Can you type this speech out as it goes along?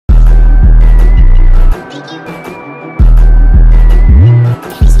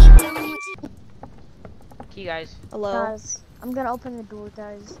guys. Hello. Guys, I'm gonna open the door,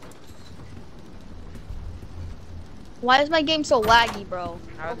 guys. Why is my game so laggy, bro?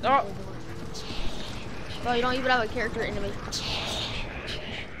 Oh. Bro, you don't even have a character in me.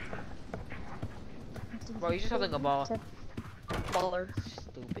 Bro, you're just holding a ball. Baller.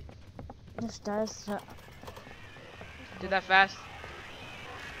 Stupid. This does. Do that fast.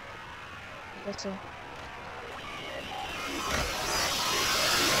 That's it.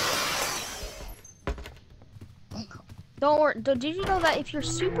 Don't worry. Did you know that if you're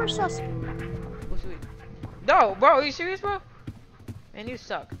super sus? No, bro, are you serious, bro? Man, you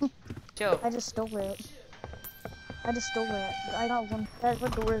suck. Chill. I just stole it. I got one.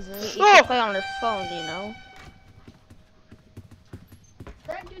 What door is it? You can play on your phone, you know.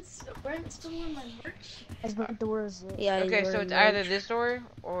 That dude's Brent's still in my merch. What door is it? Yeah. Okay, so it's either this door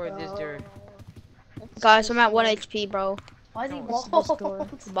or this door. Guys, I'm at 1 HP, bro. Why is he No, bald? This door.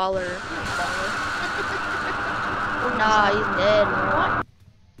 Baller. Nah, he's dead. What?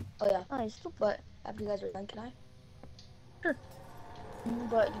 Oh yeah. Oh, he's still. But after you guys are done, can I? Sure.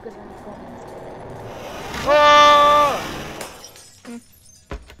 But you guys are going. Oh!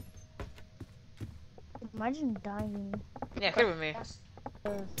 Imagine dying. Yeah, come with me.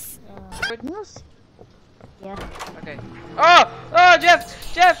 Yeah. Okay. Oh! Oh,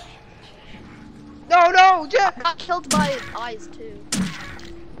 Jeff! Jeff! No, Jeff! I got killed by his eyes too.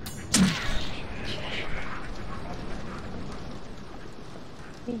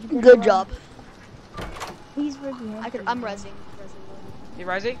 Good job. He's ready. I'm rezzing. You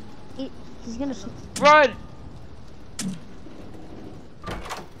rising? He's gonna. Run!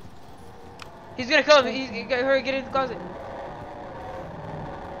 He's gonna kill him. Hurry, get in the closet.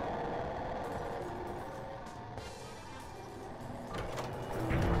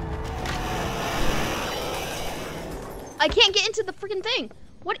 I can't get into the freaking thing.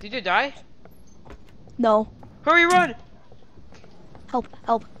 What? Did you die? No. Hurry, run! Help!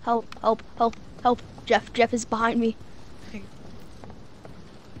 Help! Help! Help! Help! Help! Jeff is behind me.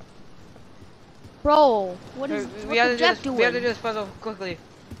 Bro, what the Jeff doing? We have to do this puzzle quickly.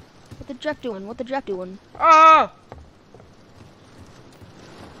 What the Jeff doing? What the Jeff doing? Oh!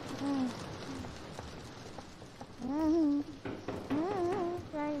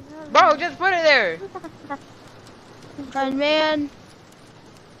 Bro, just put it there. And man.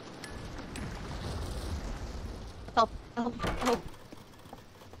 Help! Help! Help!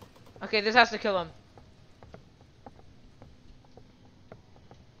 Okay, this has to kill him.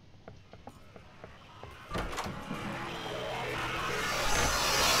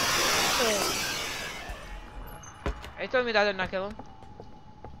 Are you telling me that did not kill him?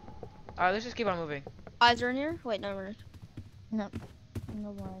 Alright, let's just keep on moving. Eyes are in here? Wait, no, we're No.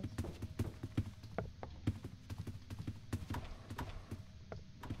 No lies.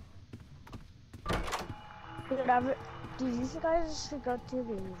 Dude, you guys should go to the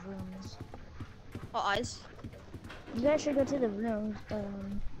rooms. Oh, eyes. You guys should go to the rooms.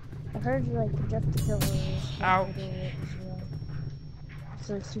 I heard like Jeff the Killer is Ow. as well.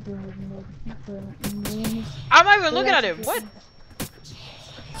 So it's super mid for rooms. I'm not even looking at him. What?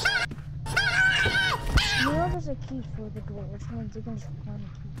 You know there's a key for the door, which means you can just find a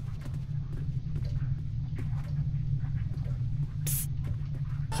key.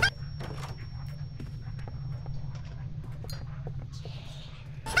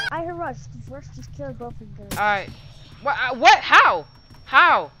 I heard Rush. First, just kill both of them. Alright. What? How?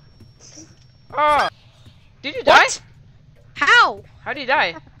 How? Oh. Did you die? What? How? How did you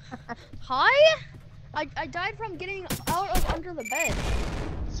die? Hi? I died from getting out of under the bed.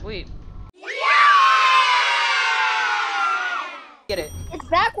 Sweet. Get it. It's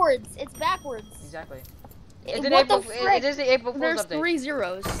backwards. It's backwards. Exactly. What It's the an frick? it is the April Fool's There's update. 3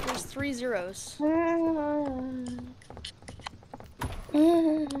 zeros. There's 3 zeros.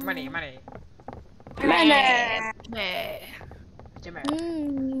 Money, money.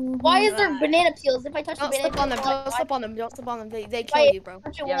 Jimmer. Why is there banana peels? If I touch the Don't banana slip on them. peels, Don't slip on them. Don't slip on them. They kill Wait. you, bro.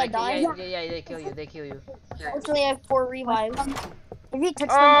 Will Yeah, I die? yeah, they kill you. They kill you. Fortunately, I have 4 revives. If you touch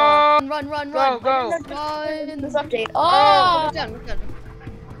Oh, Run! go. Run! This update. Oh, Oh! we're done. We're done.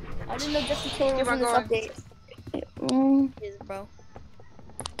 I didn't know just the killer was Keep in this on update. Yes, bro.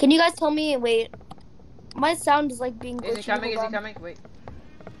 Can you guys tell me? Wait, my sound is like being glitchy. Is he coming? Is Hold he on. coming? Wait.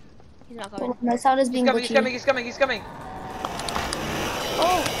 He's not Oh, coming. my sound is being glitchy. He's coming.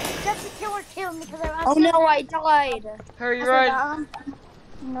 Oh! Jeff the Killer killed me because I was. Oh no, I died. Hurry, run.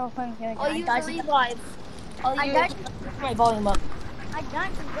 No, I'm kidding. I'll use the revive. I died. My volume up. I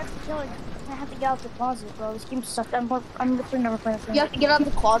died from Jeff the Killer. I have to get out the closet, bro. This game sucked. I'm literally never playing this game. You have to get out of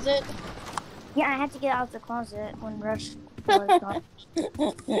the closet. Yeah, I had to get out of the closet when Rush No, it's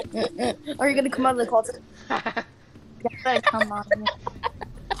not. Are you gonna come out of the closet? Guys, come on.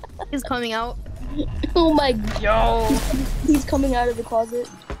 He's coming out. Oh my! Yo! He's coming out of the closet.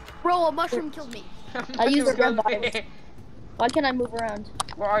 Bro, a mushroom killed me. I used the red Mushroom bottom. Why can't I move around?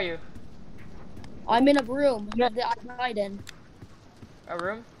 Where are you? I'm in a room Yeah. that I died in. A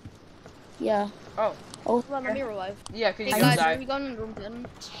room? Yeah. Oh. Oh. Hold on, let me revive. Yeah, cause Hey you guys, don't are die. we going in room 10?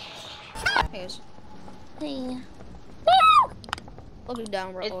 Hey guys, Hey. look me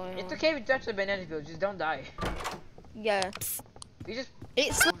down, bro. It's okay if you touch the banana peel, just don't die. Yeah. You just...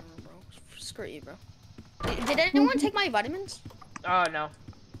 It's bro. Screw you, bro. Did anyone take my vitamins? Oh, no.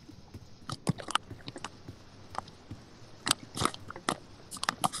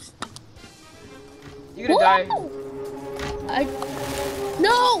 You're gonna die.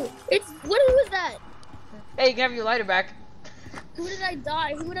 No! It's who was that? Hey, you can have your lighter back. Who did I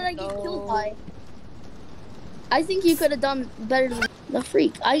die? Who did I get killed No. by? I think you could have done better than the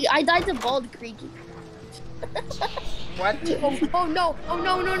freak. I died to Bald Creaky. What? Oh no! Oh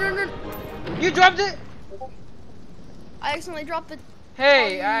no! No! No! No! You dropped it? I accidentally dropped it.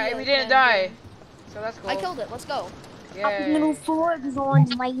 Hey, yeah, we didn't yeah, die. So that's cool. I killed it. Let's go. Yay. Fords on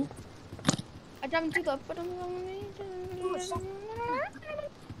my. I jumped into the.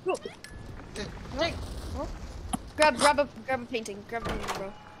 Just, like, Grab a painting. Grab a painting,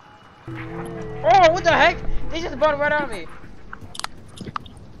 bro. oh, what the heck? They just bought it right on me.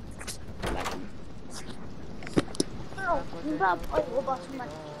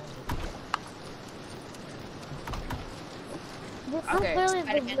 This Okay. is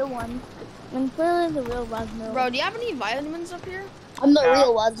clearly the real one. I'm clearly the real wasdmero. Bro, do you have any vitamins up here? I'm the No.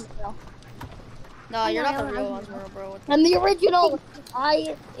 real Wasdmero. No, you're not the no, real no. Wasdmero, bro. I'm the original.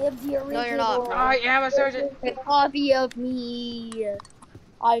 I am the original. No, you're not, bro. I am a surgeon. A copy of me.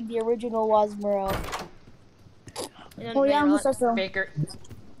 I'm the original Wasmero. Oh yeah, I'm so. Baker.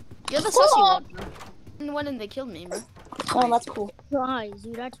 You're the sussy one. And when they killed me, bro. Oh, that's cool. Wise,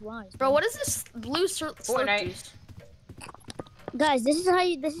 dude, that's wise. Bro, what is this blue slurp Fortnite. juice? Guys, this is how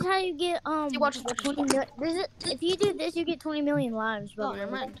you get See, watch this. 20 mil if you do this, you get 20 million lives, bro. Oh, never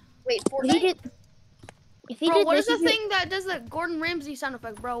mind. Wait, If you did, if you Bro, did what this, is the you get- thing that does the Gordon Ramsay sound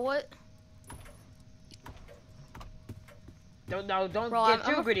effect, bro? What? Don't Bro, get I'm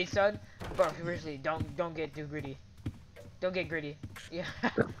too a- gritty, son. Bro, seriously, don't get too gritty. Don't get gritty. Yeah.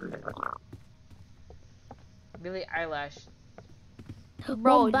 Billy Eyelash.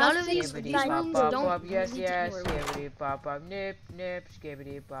 Bro, none of these Skibbity rooms pop pop don't pop, yes lead to yes. anywhere. Skibbity pop pop nip nip.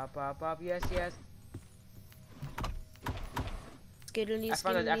 Skibbity pop pop pop, yes yes. Skiddly, I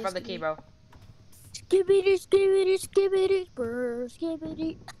found the key, bro. Skibbity, skibbity, skibbity, brr,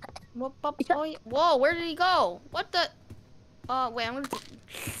 skibbity. Whoa, where did he go? What the? Wait, I'm gonna.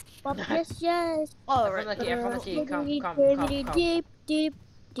 Pop, yes, yes. Oh, I right. found the key. I found the key. Come Skibbity, deep, deep,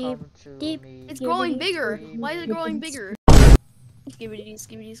 deep. Come to deep. me. It's growing Skibbity, bigger. skibbity, Why is it growing skibbity. bigger? Skibbity,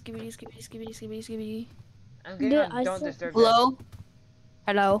 skibbity, skibbity, skibbity, skibbity, skibbity, skibbity. I'm getting Dude, on I don't said- disturb. Hello?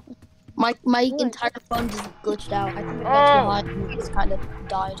 Hello. My What? entire phone just glitched out. I think it went Oh. too high and it just kind of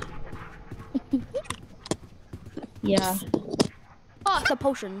died. Yeah. Oh, it's a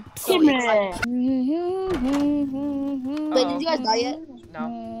potion. Wait, Mm-hmm. did you guys die yet? No.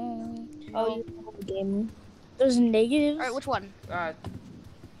 Oh, you have the game. There's negatives. Alright, which one?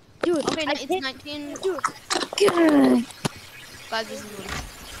 Dude, Okay, I it's hit- 19. Dude. Guys, this is one.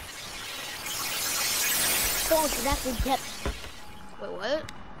 Oh, exactly. Yep. Wait, what?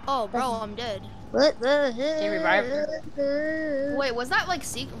 Oh, bro, I'm dead. What the Can you revive? Wait, was that like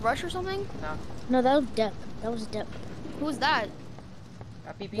Rush or something? No, that was Depp. That was Depp. Who was that?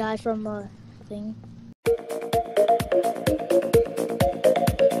 A pee pee. Guy from thing.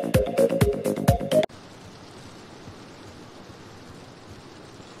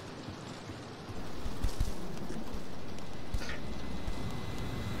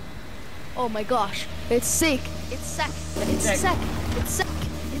 Oh my gosh, it's sick. It's sick. It's Sick. sick. It's sick.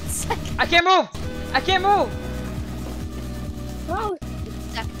 It's sick. I can't move. I can't move. Bro, It's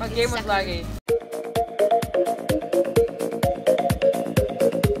sick. My It's game was sick. laggy.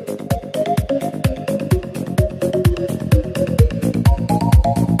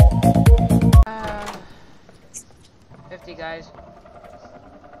 Ah. 50 guys.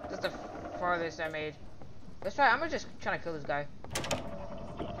 This is the farthest I made. Let's try. I'm gonna just try to kill this guy.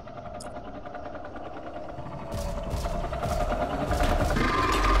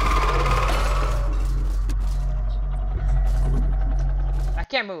 I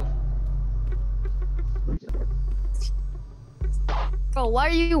can't move. Bro, why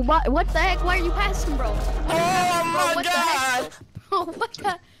are you? What the heck? Why are you passing, bro? Oh Bro, what the heck? Oh, what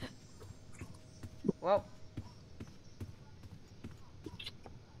the? Well,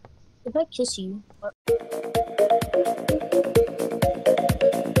 If I kiss you,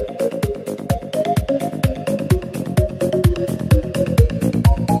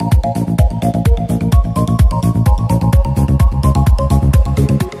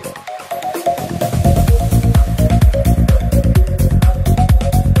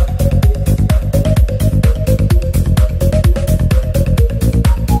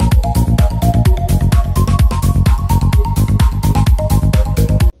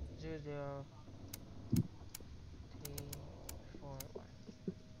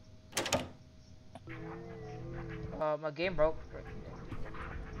 My game broke.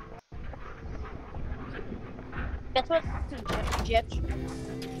 Guess what? Jeff.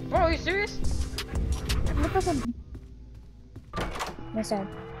 Bro, are you serious? look at them. That's sad.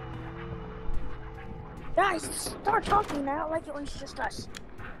 Guys, start talking now. I don't like it when it's just us.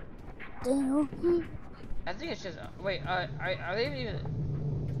 Damn. I think it's just. Wait, are they even?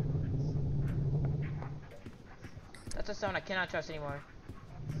 That's a sound I cannot trust anymore.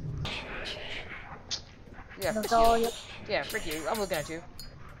 Yeah, frick you. Yeah, frick you. I'm looking at you.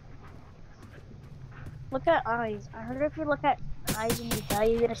 Look at eyes. I heard if you look at eyes and you die,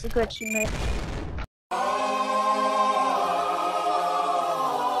 you get a secret achievement.